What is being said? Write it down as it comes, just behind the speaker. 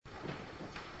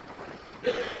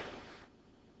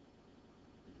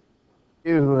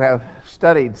You who have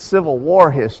studied Civil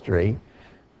War history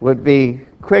would be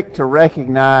quick to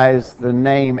recognize the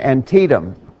name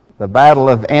Antietam, the Battle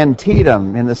of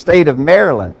Antietam in the state of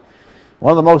Maryland.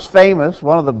 One of the most famous,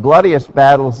 one of the bloodiest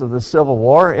battles of the Civil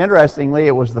War. Interestingly,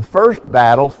 it was the first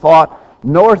battle fought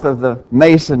north of the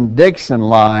Mason-Dixon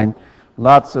line.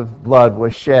 Lots of blood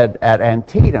was shed at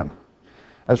Antietam.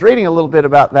 I was reading a little bit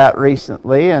about that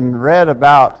recently and read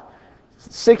about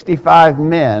 65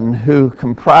 men who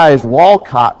comprised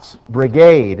Walcott's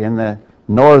brigade in the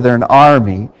Northern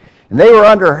Army. And they were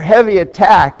under heavy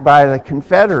attack by the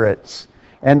Confederates,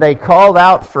 and they called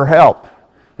out for help.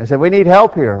 They said, "We need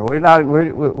help here.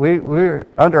 We're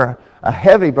under a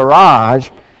heavy barrage."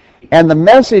 And the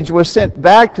message was sent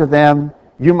back to them,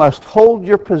 "You must hold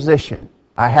your position.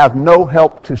 I have no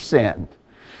help to send."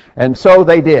 And so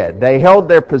they did. They held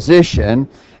their position,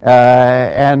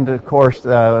 and of course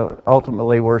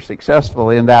ultimately were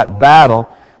successful in that battle.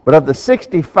 But of the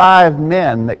 65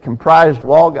 men that comprised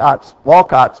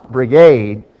Walcott's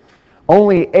brigade,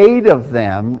 only 8 of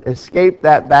them escaped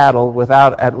that battle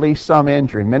without at least some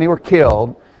injury. Many were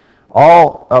killed.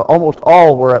 Almost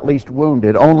all were at least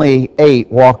wounded. Only 8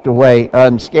 walked away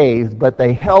unscathed, but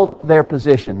they held their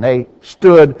position. They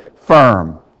stood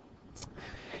firm.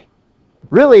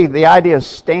 Really, the idea of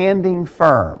standing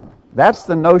firm, that's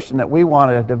the notion that we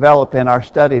want to develop in our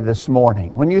study this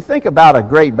morning. When you think about a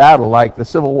great battle like the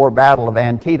Civil War Battle of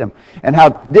Antietam and how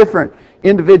different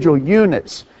individual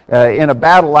units in a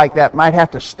battle like that might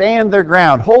have to stand their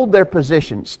ground, hold their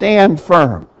position, stand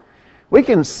firm. We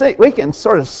can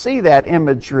sort of see that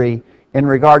imagery in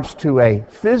regards to a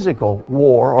physical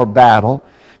war or battle,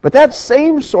 but that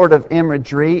same sort of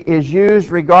imagery is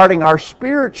used regarding our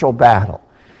spiritual battle.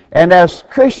 And as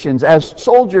Christians, as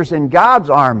soldiers in God's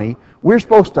army, we're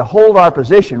supposed to hold our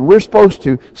position. We're supposed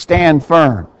to stand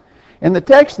firm. In the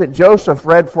text that Joseph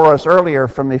read for us earlier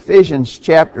from Ephesians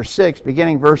chapter 6,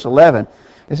 beginning verse 11,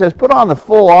 it says, "Put on the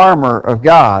full armor of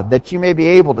God, that you may be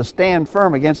able to stand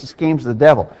firm against the schemes of the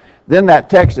devil." Then that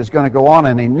text is going to go on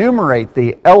and enumerate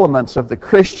the elements of the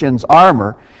Christian's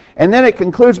armor. And then it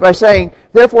concludes by saying,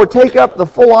 "Therefore take up the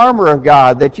full armor of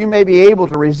God, that you may be able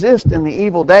to resist in the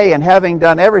evil day, and having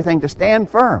done everything, to stand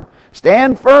firm."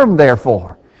 Stand firm,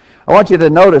 therefore. I want you to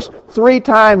notice 3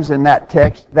 times in that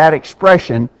text that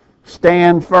expression,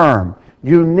 stand firm.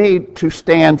 You need to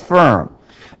stand firm.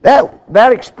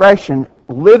 That expression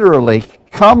literally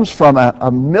comes from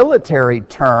a military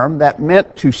term that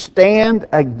meant to stand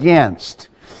against.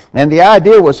 And the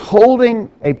idea was holding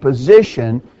a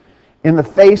position in the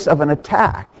face of an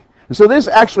attack. And so this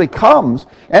actually comes,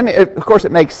 and of course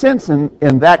it makes sense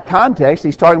in that context.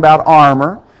 He's talking about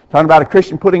armor, talking about a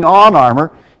Christian putting on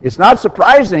armor. It's not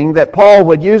surprising that Paul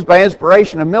would use by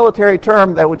inspiration a military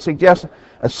term that would suggest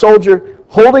a soldier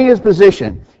holding his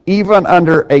position even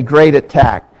under a great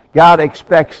attack. God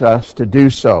expects us to do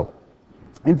so.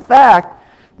 In fact,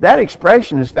 that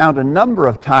expression is found a number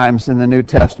of times in the New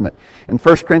Testament. In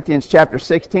 1 Corinthians chapter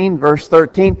 16, verse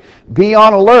 13, "Be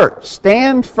on alert,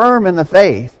 stand firm in the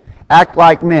faith, act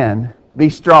like men, be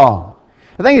strong."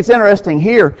 I think it's interesting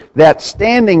here that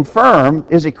standing firm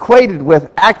is equated with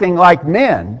acting like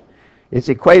men. It's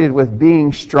equated with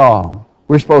being strong.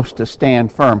 We're supposed to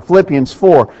stand firm. Philippians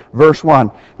 4, verse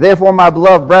 1, "Therefore, my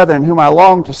beloved brethren, whom I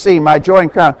long to see, my joy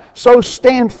and crown, so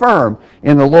stand firm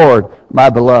in the Lord, my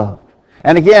beloved."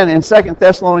 And again in 2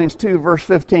 Thessalonians 2, verse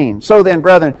 15, "So then,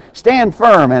 brethren, stand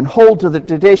firm and hold to the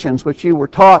traditions which you were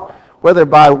taught, whether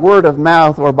by word of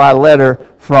mouth or by letter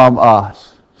from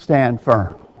us." Stand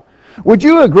firm. Would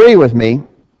you agree with me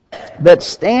that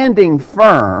standing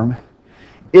firm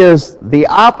is the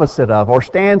opposite of, or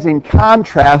stands in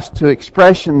contrast to,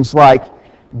 expressions like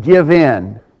give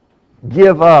in,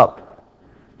 give up,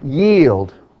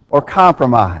 yield, or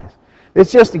compromise?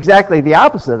 It's just exactly the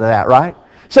opposite of that, right?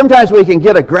 Sometimes we can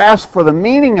get a grasp for the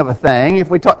meaning of a thing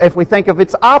if we think of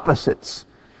its opposites.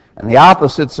 And the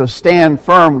opposites of stand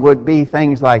firm would be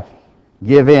things like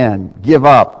give in, give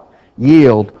up,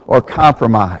 yield, or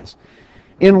compromise.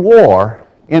 In war,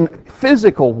 in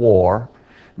physical war,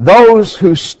 those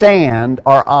who stand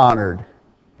are honored.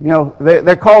 You know,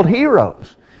 they're called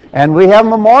heroes. And we have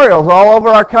memorials all over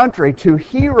our country to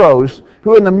heroes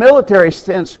who in the military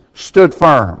sense stood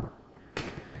firm.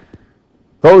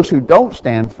 Those who don't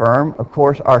stand firm, of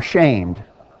course, are shamed.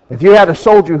 If you had a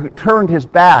soldier who turned his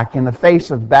back in the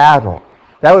face of battle,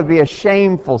 that would be a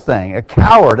shameful thing, a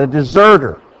coward, a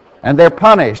deserter, and they're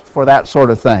punished for that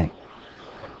sort of thing.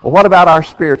 Well, what about our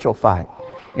spiritual fight?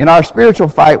 In our spiritual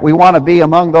fight, we want to be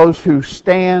among those who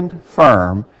stand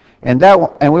firm, and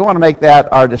we want to make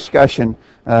that our discussion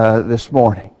this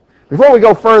morning. Before we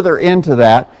go further into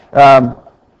that,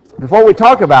 before we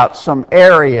talk about some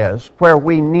areas where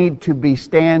we need to be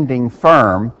standing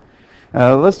firm,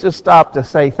 let's just stop to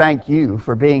say thank you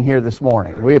for being here this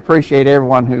morning. We appreciate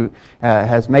everyone who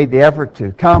has made the effort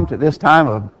to come to this time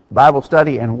of Bible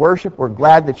study and worship. We're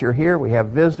glad that you're here. We have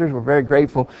visitors. We're very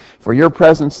grateful for your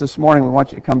presence this morning. We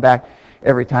want you to come back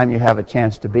every time you have a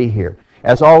chance to be here.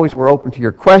 As always, we're open to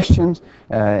your questions.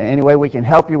 Any way we can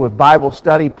help you with Bible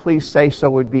study, please say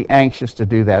so. We'd be anxious to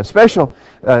do that.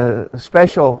 A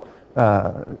special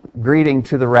greeting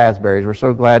to the Raspberries. We're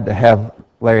so glad to have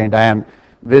Larry and Diane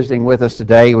visiting with us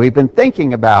today. We've been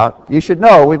thinking about, you should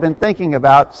know, we've been thinking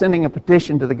about sending a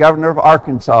petition to the governor of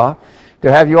Arkansas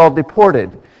to have you all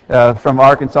deported from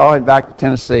Arkansas and back to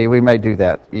Tennessee. We may do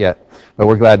that yet, but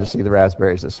we're glad to see the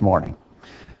Raspberries this morning.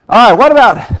 All right, what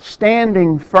about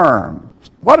standing firm?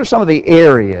 What are some of the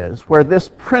areas where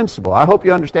this principle, I hope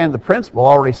you understand the principle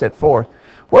already set forth,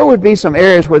 where would be some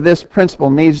areas where this principle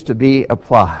needs to be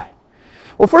applied?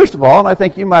 Well, first of all, and I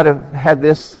think you might have had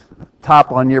this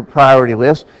top on your priority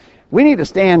list, we need to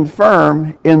stand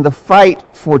firm in the fight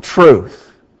for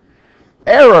truth.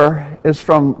 Error is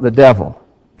from the devil.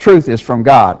 Truth is from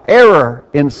God. Error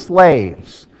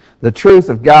enslaves. The truth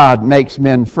of God makes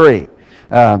men free.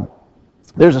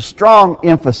 There's a strong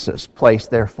emphasis placed,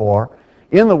 therefore,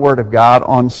 in the Word of God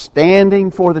on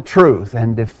standing for the truth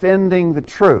and defending the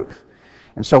truth.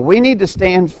 And so we need to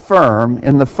stand firm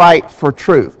in the fight for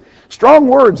truth. Strong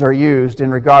words are used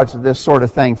in regards to this sort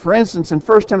of thing. For instance, in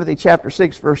 1 Timothy chapter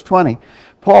 6, verse 20,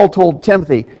 Paul told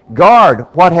Timothy, guard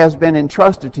what has been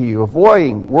entrusted to you,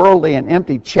 avoiding worldly and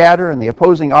empty chatter and the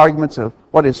opposing arguments of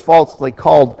what is falsely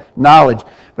called knowledge.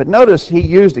 But notice he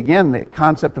used again the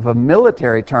concept of a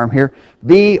military term here,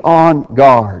 be on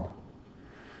guard.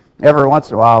 Every once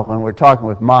in a while when we're talking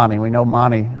with Monty, we know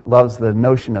Monty loves the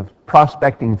notion of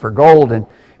prospecting for gold,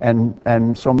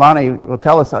 and so Monty will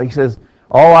tell us, he says,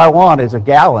 all I want is a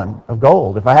gallon of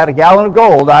gold. If I had a gallon of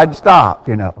gold, I'd stop,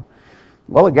 you know.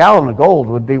 Well, a gallon of gold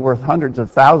would be worth hundreds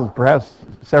of thousands, perhaps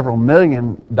several $1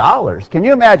 million. Can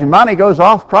you imagine? Monty goes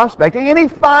off prospecting and he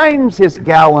finds his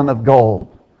gallon of gold.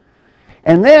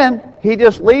 And then he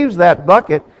just leaves that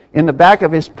bucket in the back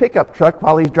of his pickup truck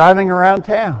while he's driving around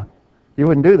town. You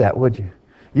wouldn't do that, would you?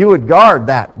 You would guard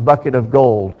that bucket of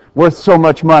gold worth so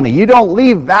much money. You don't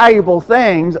leave valuable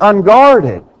things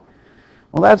unguarded.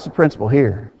 Well, that's the principle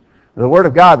here. The Word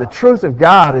of God, the truth of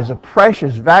God is a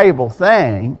precious, valuable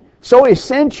thing, so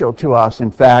essential to us,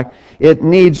 in fact, it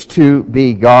needs to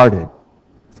be guarded.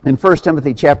 In 1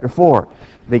 Timothy chapter 4,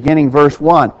 beginning verse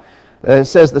 1, it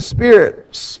says, the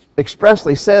Spirit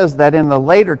expressly says that in the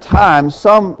later times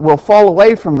some will fall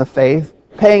away from the faith,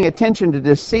 paying attention to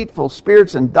deceitful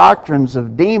spirits and doctrines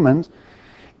of demons.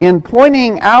 In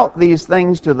pointing out these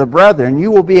things to the brethren,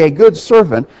 you will be a good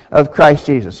servant of Christ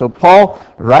Jesus. So Paul,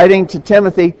 writing to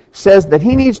Timothy, says that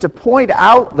he needs to point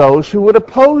out those who would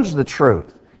oppose the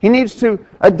truth. He needs to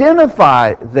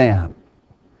identify them.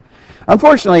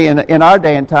 Unfortunately, in our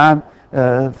day and time,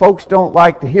 folks don't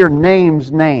like to hear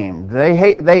names named. They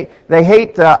hate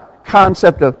the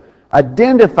concept of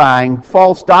identifying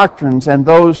false doctrines and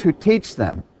those who teach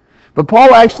them. But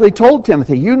Paul actually told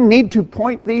Timothy, you need to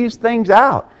point these things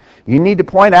out. You need to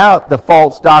point out the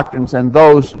false doctrines and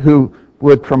those who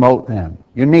would promote them.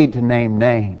 You need to name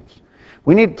names.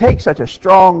 We need to take such a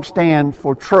strong stand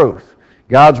for truth.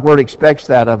 God's Word expects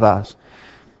that of us.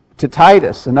 To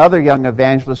Titus, another young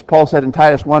evangelist, Paul said in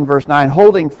Titus 1 verse 9,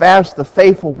 holding fast the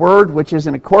faithful word which is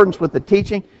in accordance with the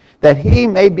teaching, that he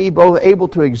may be both able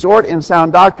to exhort in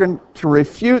sound doctrine, to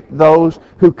refute those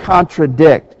who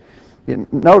contradict.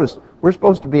 Notice, we're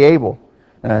supposed to be able,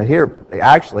 here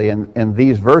actually in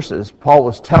these verses, Paul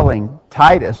was telling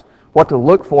Titus what to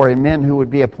look for in men who would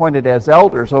be appointed as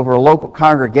elders over a local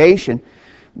congregation.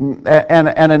 And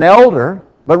an elder,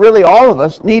 but really all of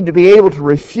us, need to be able to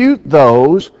refute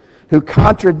those who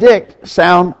contradict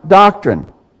sound doctrine.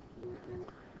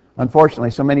 Unfortunately,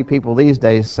 so many people these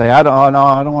days say, I don't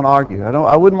want to argue.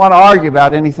 I wouldn't want to argue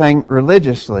about anything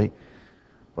religiously.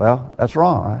 Well, that's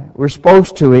wrong, right? We're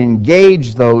supposed to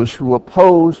engage those who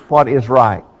oppose what is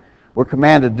right. We're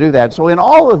commanded to do that. So in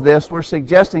all of this, we're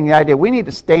suggesting the idea we need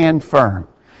to stand firm.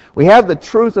 We have the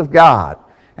truth of God,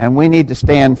 and we need to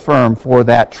stand firm for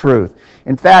that truth.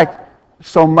 In fact,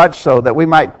 so much so that we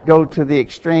might go to the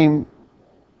extreme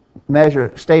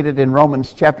measure stated in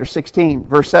Romans chapter 16,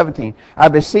 verse 17. I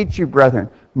beseech you, brethren,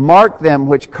 mark them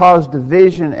which cause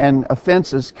division and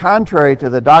offenses contrary to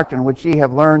the doctrine which ye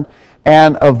have learned,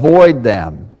 and avoid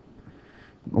them.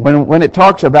 When it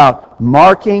talks about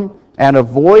marking and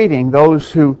avoiding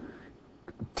those who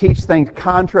teach things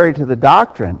contrary to the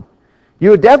doctrine, You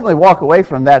would definitely walk away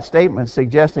from that statement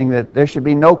suggesting that there should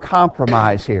be no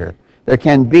compromise here. There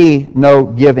can be no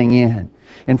giving in.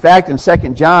 In fact, in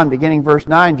 2 John, beginning verse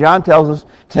 9, John tells us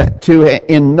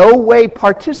to in no way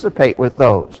participate with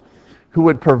those who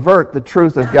would pervert the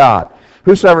truth of God.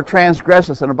 Whosoever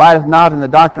transgresseth and abideth not in the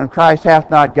doctrine of Christ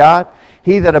hath not God.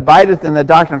 He that abideth in the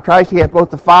doctrine of Christ, he hath both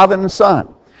the Father and the Son.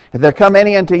 If there come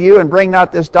any unto you and bring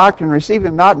not this doctrine, receive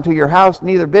him not into your house,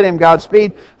 neither bid him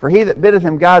Godspeed, for he that biddeth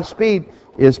him Godspeed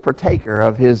is partaker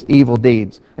of his evil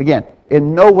deeds. Again,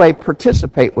 in no way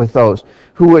participate with those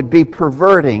who would be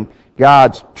perverting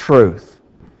God's truth.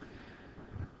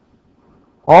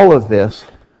 All of this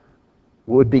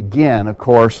would begin, of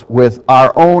course, with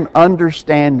our own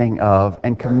understanding of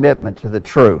and commitment to the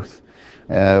truth.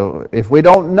 If we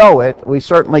don't know it, we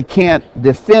certainly can't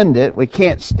defend it. We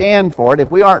can't stand for it. If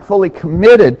we aren't fully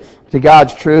committed to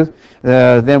God's truth,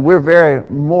 then we're very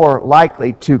more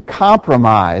likely to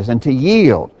compromise and to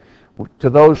yield to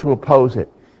those who oppose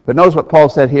it. But notice what Paul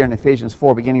said here in Ephesians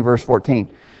 4, beginning verse 14,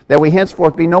 that we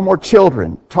henceforth be no more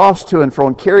children, tossed to and fro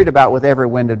and carried about with every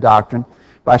wind of doctrine,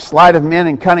 by sleight of men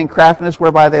and cunning craftiness,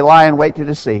 whereby they lie in wait to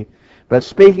deceive. But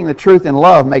speaking the truth in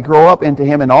love may grow up into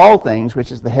him in all things,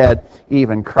 which is the head,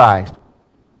 even Christ.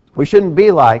 We shouldn't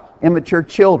be like immature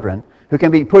children who can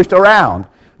be pushed around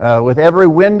with every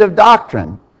wind of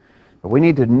doctrine. But we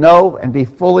need to know and be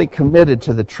fully committed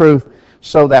to the truth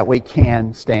so that we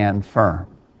can stand firm.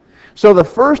 So the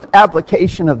first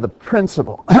application of the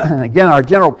principle, again, our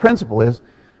general principle is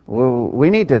we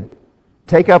need to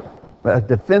take up a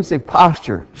defensive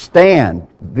posture, stand,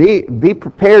 be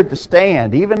prepared to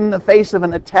stand, even in the face of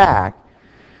an attack.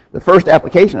 The first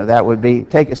application of that would be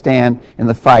take a stand in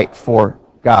the fight for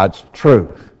God's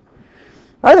truth.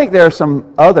 I think there are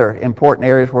some other important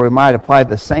areas where we might apply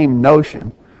the same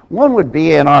notion. One would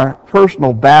be in our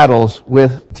personal battles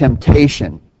with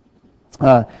temptation.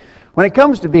 When it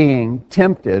comes to being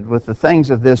tempted with the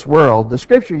things of this world, the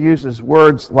Scripture uses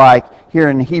words like, here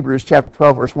in Hebrews chapter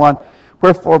 12, verse 1,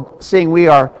 wherefore, seeing we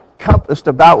are compassed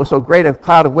about with so great a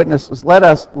cloud of witnesses, let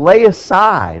us lay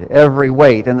aside every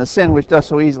weight and the sin which doth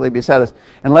so easily beset us,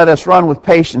 and let us run with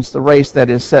patience the race that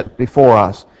is set before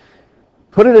us.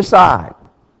 Put it aside.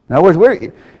 In other words,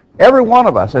 every one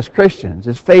of us as Christians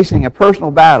is facing a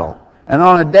personal battle. And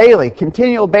on a daily,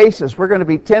 continual basis, we're going to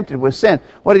be tempted with sin.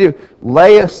 What do you do?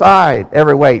 Lay aside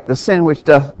every weight, the sin which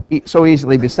doth so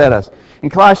easily beset us. In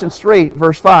Colossians 3,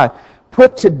 verse 5,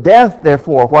 put to death,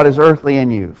 therefore, what is earthly in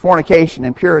you, fornication,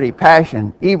 impurity,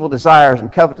 passion, evil desires,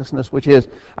 and covetousness, which is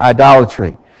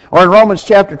idolatry. Or in Romans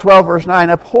chapter 12, verse 9,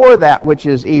 abhor that which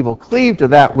is evil, cleave to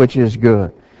that which is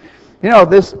good. You know,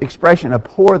 this expression,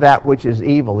 abhor that which is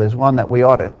evil, is one that we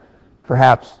ought to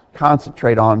perhaps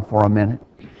concentrate on for a minute.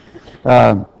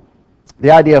 The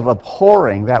idea of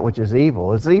abhorring that which is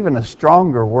evil is even a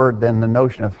stronger word than the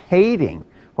notion of hating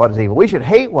what is evil. We should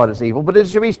hate what is evil, but it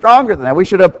should be stronger than that. We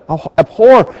should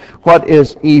abhor what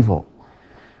is evil.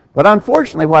 But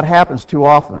unfortunately, what happens too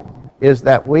often is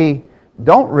that we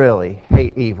don't really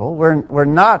hate evil. We're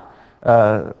not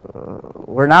outraged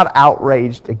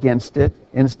against it.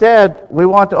 Instead, we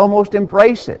want to almost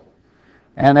embrace it.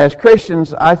 And as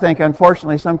Christians, I think,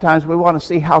 unfortunately, sometimes we want to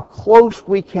see how close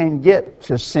we can get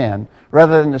to sin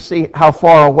rather than to see how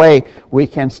far away we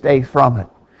can stay from it.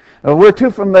 We're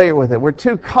too familiar with it. We're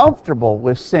too comfortable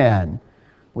with sin.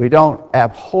 We don't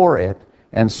abhor it.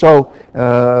 And so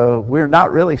we're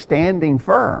not really standing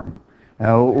firm.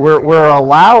 We're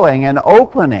allowing an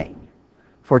opening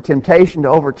for temptation to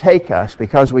overtake us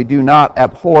because we do not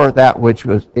abhor that which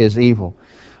is evil.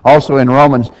 Also in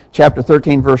Romans chapter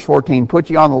 13, verse 14,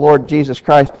 put ye on the Lord Jesus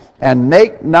Christ, and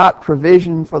make not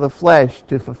provision for the flesh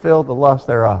to fulfill the lust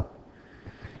thereof.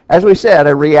 As we said,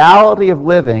 a reality of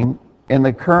living in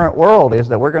the current world is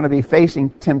that we're going to be facing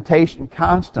temptation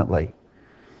constantly.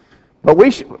 But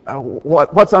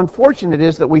what's unfortunate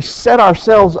is that we set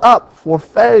ourselves up for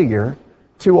failure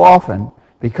too often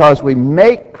because we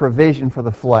make provision for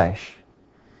the flesh.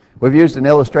 We've used an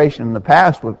illustration in the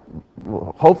past,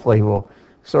 hopefully will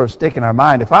sort of stick in our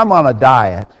mind. If I'm on a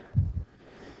diet,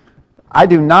 I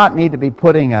do not need to be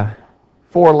putting a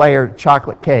 4-layer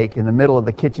chocolate cake in the middle of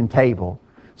the kitchen table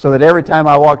so that every time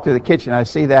I walk through the kitchen I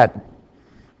see that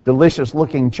delicious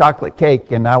looking chocolate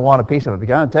cake and I want a piece of it.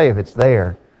 Because I'll tell you, if it's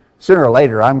there, sooner or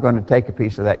later I'm going to take a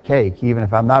piece of that cake, even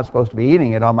if I'm not supposed to be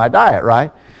eating it on my diet,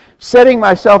 right? Setting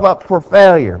myself up for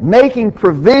failure, making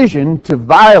provision to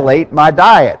violate my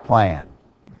diet plan.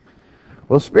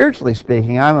 Well, spiritually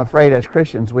speaking, I'm afraid as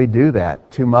Christians we do that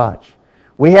too much.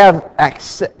 We have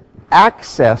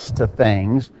access to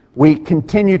things. We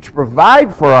continue to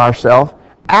provide for ourselves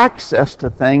access to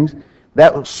things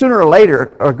that sooner or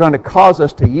later are going to cause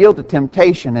us to yield to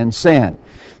temptation and sin.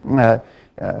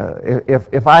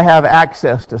 If I have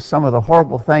access to some of the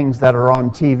horrible things that are on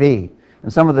TV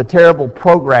and some of the terrible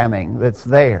programming that's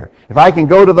there, if I can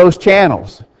go to those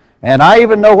channels, and I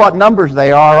even know what numbers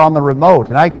they are on the remote,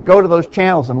 and I can go to those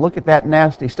channels and look at that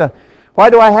nasty stuff. Why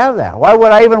do I have that? Why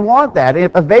would I even want that?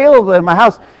 If available in my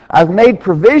house, I've made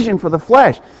provision for the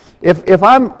flesh. If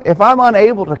I'm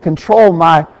unable to control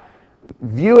my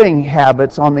viewing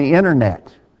habits on the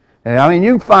internet, I mean,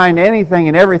 you can find anything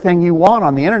and everything you want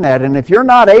on the internet, and if you're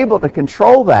not able to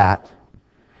control that,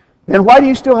 then why do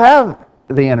you still have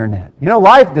the internet? You know,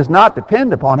 life does not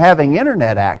depend upon having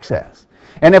internet access.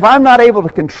 And if I'm not able to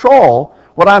control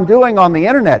what I'm doing on the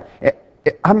internet,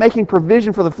 I'm making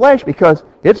provision for the flesh because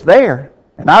it's there.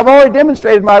 And I've already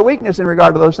demonstrated my weakness in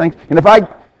regard to those things. And if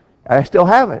I still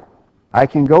have it, I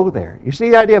can go there. You see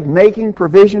the idea of making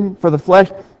provision for the flesh?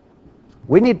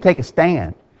 We need to take a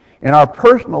stand. In our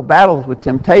personal battles with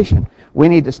temptation, we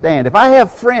need to stand. If I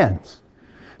have friends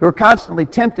who are constantly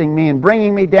tempting me and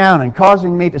bringing me down and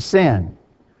causing me to sin,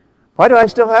 why do I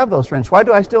still have those friends? Why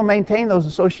do I still maintain those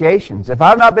associations? If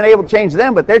I've not been able to change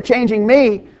them, but they're changing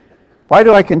me, why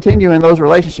do I continue in those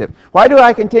relationships? Why do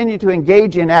I continue to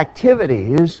engage in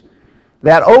activities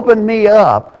that open me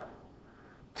up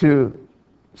to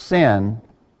sin?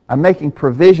 I'm making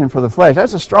provision for the flesh.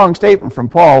 That's a strong statement from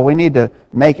Paul. We need to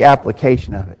make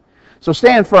application of it. So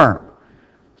stand firm.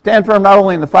 Stand firm not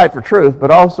only in the fight for truth,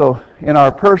 but also in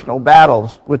our personal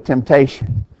battles with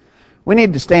temptation. We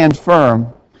need to stand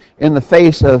firm in the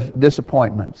face of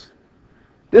disappointments.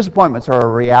 Disappointments are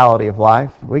a reality of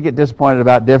life. We get disappointed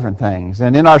about different things.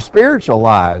 And in our spiritual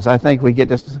lives, I think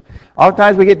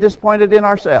oftentimes we get disappointed in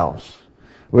ourselves.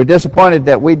 We're disappointed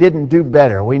that we didn't do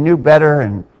better. We knew better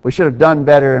and we should have done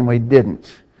better and we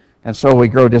didn't. And so we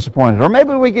grow disappointed. Or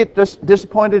maybe we get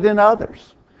disappointed in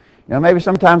others. You know, maybe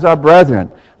sometimes our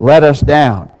brethren let us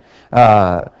down.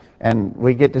 And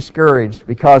we get discouraged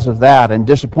because of that and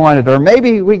disappointed. Or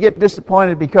maybe we get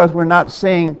disappointed because we're not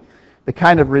seeing the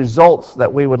kind of results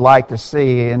that we would like to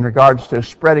see in regards to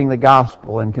spreading the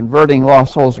gospel and converting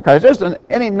lost souls to Christ. There's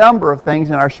any number of things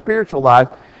in our spiritual life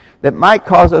that might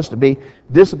cause us to be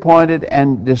disappointed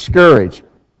and discouraged.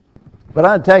 But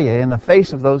I'll tell you, in the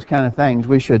face of those kind of things,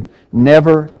 we should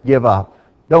never give up.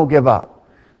 Don't give up.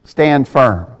 Stand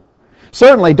firm.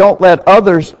 Certainly don't let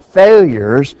others'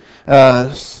 failures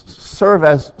serve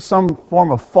as some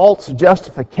form of false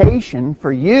justification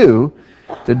for you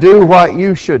to do what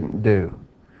you shouldn't do.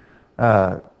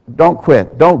 Don't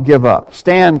quit. Don't give up.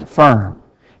 Stand firm.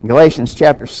 In Galatians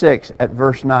chapter 6 at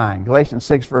verse 9, Galatians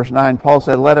 6 verse 9, Paul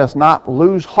said, "Let us not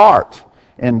lose heart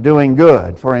in doing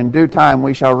good, for in due time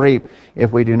we shall reap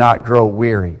if we do not grow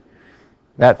weary."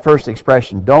 That first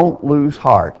expression, don't lose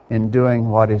heart in doing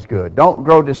what is good. Don't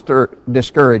grow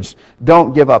discouraged.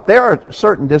 Don't give up. There are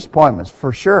certain disappointments,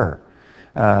 for sure.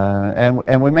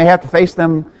 And we may have to face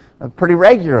them pretty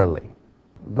regularly.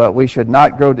 But we should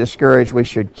not grow discouraged. We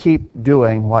should keep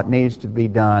doing what needs to be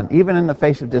done. Even in the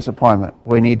face of disappointment,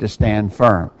 we need to stand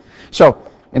firm. So,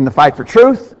 in the fight for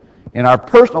truth, in our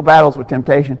personal battles with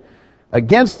temptation,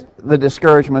 against the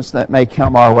discouragements that may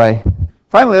come our way.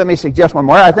 Finally, let me suggest one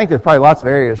more. I think there's probably lots of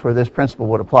areas where this principle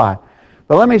would apply.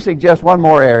 But let me suggest one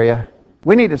more area.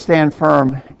 We need to stand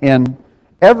firm in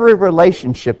every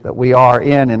relationship that we are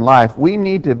in life. We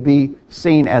need to be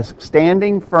seen as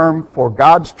standing firm for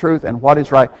God's truth and what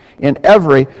is right in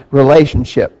every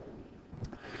relationship.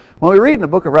 When we read in the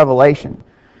book of Revelation,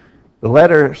 the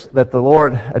letters that the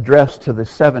Lord addressed to the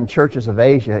 7 churches of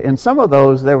Asia, in some of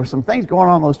those, there were some things going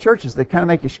on in those churches that kind of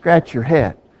make you scratch your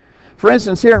head. For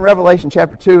instance, here in Revelation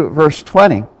chapter 2, verse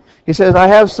 20, he says, "I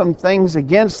have some things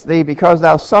against thee, because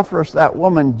thou sufferest that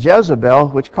woman Jezebel,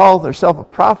 which calleth herself a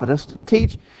prophetess, to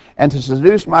teach and to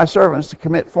seduce my servants to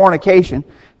commit fornication,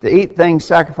 to eat things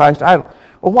sacrificed to idols."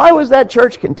 Well, why was that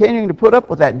church continuing to put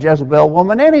up with that Jezebel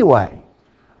woman anyway?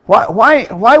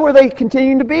 Why were they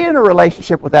continuing to be in a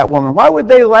relationship with that woman? Why would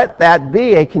they let that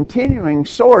be a continuing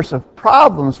source of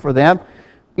problems for them,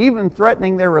 even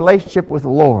threatening their relationship with the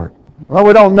Lord? Well,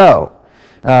 we don't know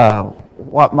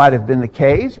what might have been the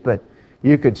case, but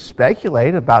you could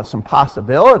speculate about some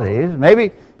possibilities.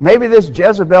 Maybe this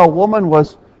Jezebel woman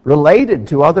was related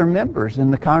to other members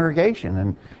in the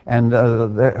congregation, and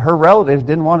her relatives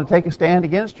didn't want to take a stand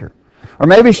against her. Or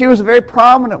maybe she was a very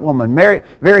prominent woman,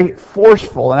 very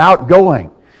forceful and outgoing.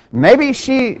 Maybe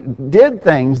she did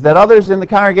things that others in the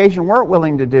congregation weren't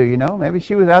willing to do, you know. Maybe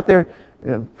she was out there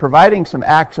providing some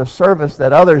acts of service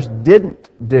that others didn't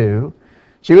do.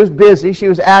 She was busy, she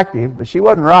was active, but she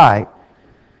wasn't right.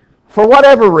 For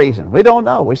whatever reason, we don't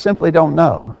know. We simply don't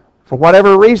know. For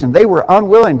whatever reason, they were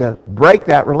unwilling to break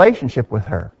that relationship with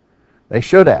her. They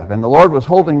should have. And the Lord was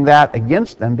holding that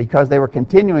against them because they were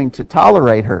continuing to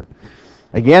tolerate her.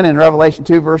 Again, in Revelation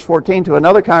 2, verse 14, to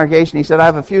another congregation, he said, I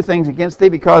have a few things against thee,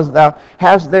 because thou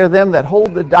hast there them that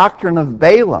hold the doctrine of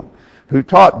Balaam, who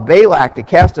taught Balak to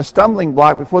cast a stumbling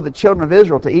block before the children of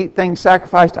Israel, to eat things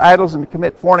sacrificed to idols and to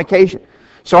commit fornication.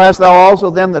 So hast thou also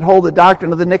them that hold the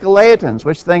doctrine of the Nicolaitans,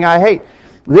 which thing I hate.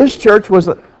 This church was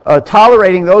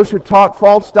tolerating those who taught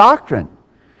false doctrine.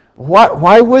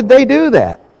 Why would they do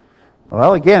that?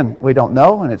 Well, again, we don't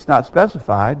know, and it's not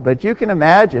specified, but you can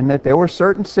imagine that there were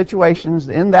certain situations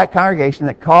in that congregation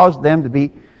that caused them to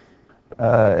be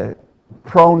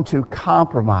prone to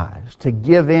compromise, to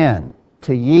give in,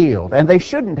 to yield, and they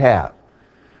shouldn't have.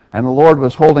 And the Lord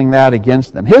was holding that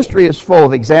against them. History is full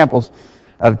of examples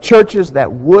of churches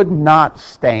that would not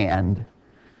stand.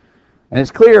 And it's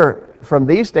clear from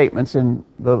these statements in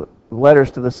the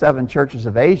letters to the 7 churches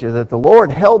of Asia that the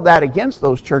Lord held that against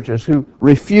those churches who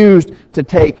refused to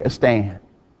take a stand.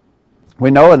 We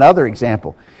know another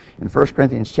example. In 1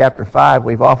 Corinthians chapter 5,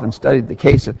 we've often studied the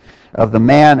case of the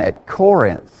man at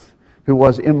Corinth who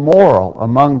was immoral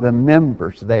among the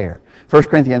members there. 1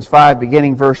 Corinthians 5,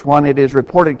 beginning verse 1, it is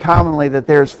reported commonly that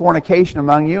there is fornication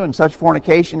among you, and such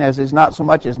fornication as is not so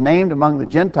much as named among the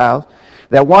Gentiles,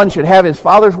 that one should have his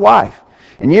father's wife.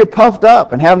 And ye are puffed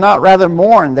up, and have not rather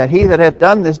mourned that he that hath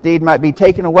done this deed might be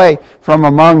taken away from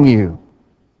among you.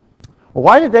 Well,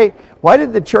 why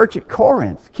did the church at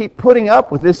Corinth keep putting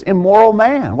up with this immoral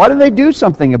man? Why did they do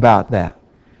something about that?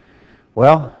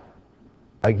 Well,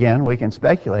 again, we can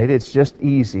speculate. It's just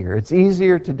easier. It's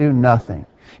easier to do nothing.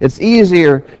 It's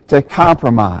easier to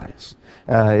compromise.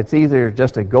 It's easier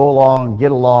just to go along,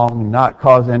 get along, and not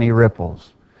cause any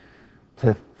ripples.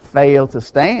 To fail to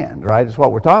stand, right, is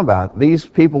what we're talking about. These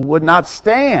people would not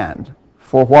stand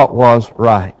for what was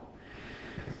right.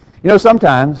 You know,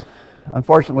 sometimes,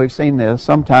 unfortunately we've seen this,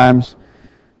 sometimes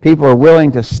people are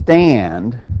willing to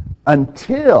stand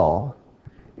until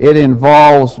it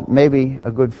involves maybe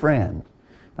a good friend.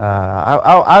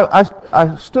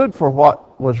 I stood for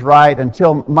what was right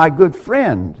until my good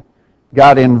friend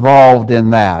got involved in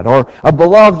that, or a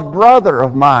beloved brother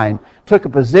of mine took a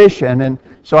position, and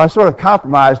so I sort of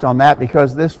compromised on that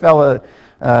because this fellow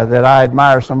that I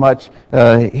admire so much,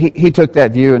 he took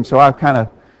that view, and so I've kind of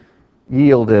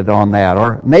yielded on that.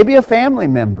 Or maybe a family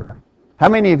member. How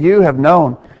many of you have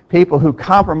known people who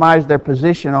compromised their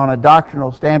position on a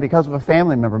doctrinal stand because of a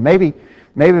family member? Maybe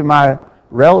my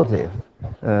relative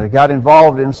got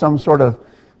involved in some sort of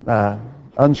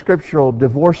unscriptural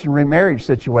divorce and remarriage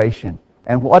situation.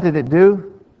 And what did it do?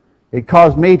 It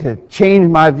caused me to change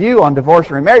my view on divorce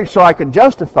and remarriage so I could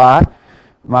justify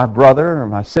my brother or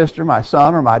my sister, my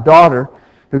son or my daughter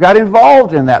who got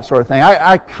involved in that sort of thing.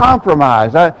 I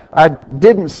compromised. I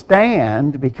didn't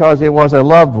stand because it was a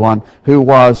loved one who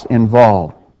was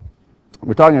involved.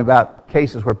 We're talking about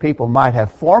cases where people might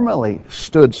have formerly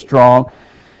stood strong,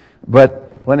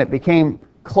 but when it became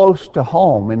close to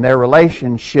home in their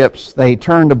relationships, they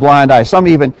turned a blind eye. Some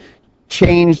even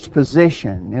changed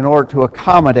position in order to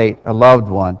accommodate a loved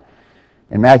one.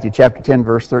 In Matthew chapter 10,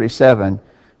 verse 37,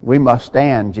 we must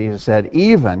stand, Jesus said,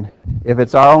 even if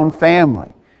it's our own family.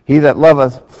 He that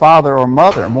loveth father or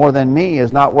mother more than me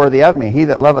is not worthy of me. He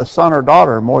that loveth son or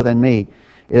daughter more than me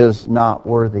is not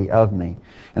worthy of me.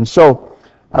 And so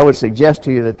I would suggest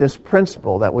to you that this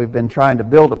principle that we've been trying to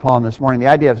build upon this morning, the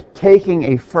idea of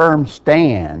taking a firm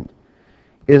stand,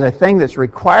 is a thing that's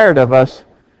required of us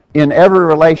in every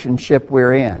relationship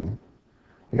we're in.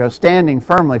 Because standing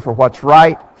firmly for what's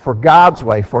right, for God's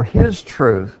way, for His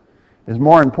truth, is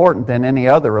more important than any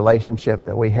other relationship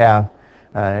that we have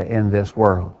in this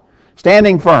world.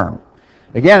 Standing firm.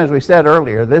 Again, as we said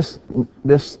earlier,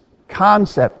 this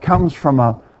concept comes from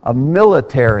a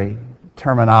military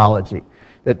terminology.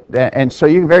 And so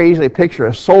you can very easily picture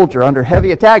a soldier under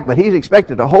heavy attack, but he's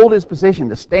expected to hold his position,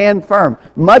 to stand firm.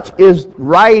 Much is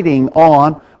riding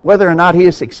on whether or not he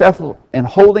is successful in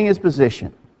holding his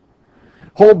position.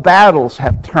 Whole battles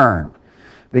have turned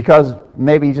because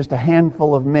maybe just a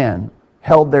handful of men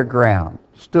held their ground,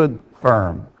 stood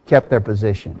firm, kept their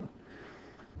position.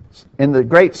 In the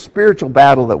great spiritual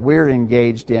battle that we're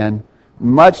engaged in,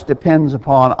 much depends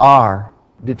upon our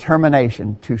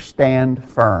determination to stand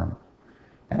firm.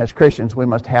 And as Christians, we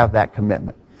must have that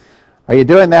commitment. Are you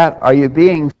doing that? Are you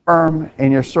being firm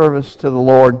in your service to the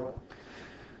Lord?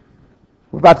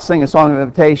 We're about to sing a song of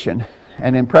invitation,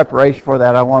 and in preparation for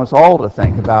that, I want us all to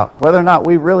think about whether or not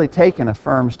we've really taken a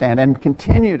firm stand and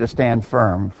continue to stand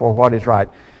firm for what is right.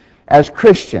 As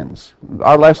Christians,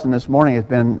 our lesson this morning has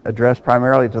been addressed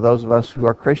primarily to those of us who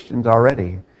are Christians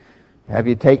already. Have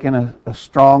you taken a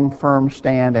strong, firm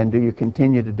stand, and do you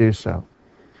continue to do so?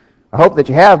 I hope that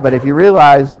you have, but if you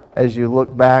realize as you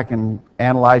look back and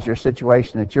analyze your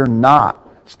situation that you're not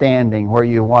standing where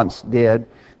you once did,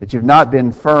 that you've not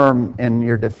been firm in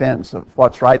your defense of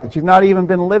what's right, that you've not even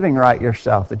been living right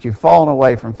yourself, that you've fallen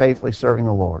away from faithfully serving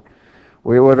the Lord,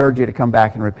 we would urge you to come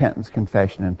back in repentance,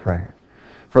 confession, and prayer.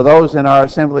 For those in our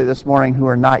assembly this morning who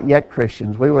are not yet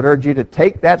Christians, we would urge you to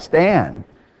take that stand.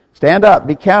 Stand up,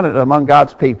 be counted among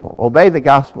God's people, obey the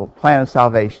gospel plan of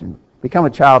salvation, become a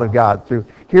child of God through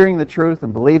hearing the truth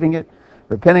and believing it,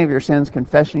 repenting of your sins,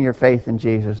 confessing your faith in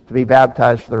Jesus, to be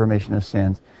baptized for the remission of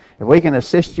sins. If we can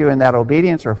assist you in that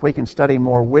obedience, or if we can study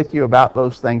more with you about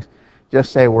those things,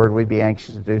 just say a word. We'd be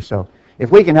anxious to do so. If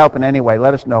we can help in any way,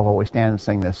 let us know while we stand and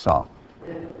sing this song.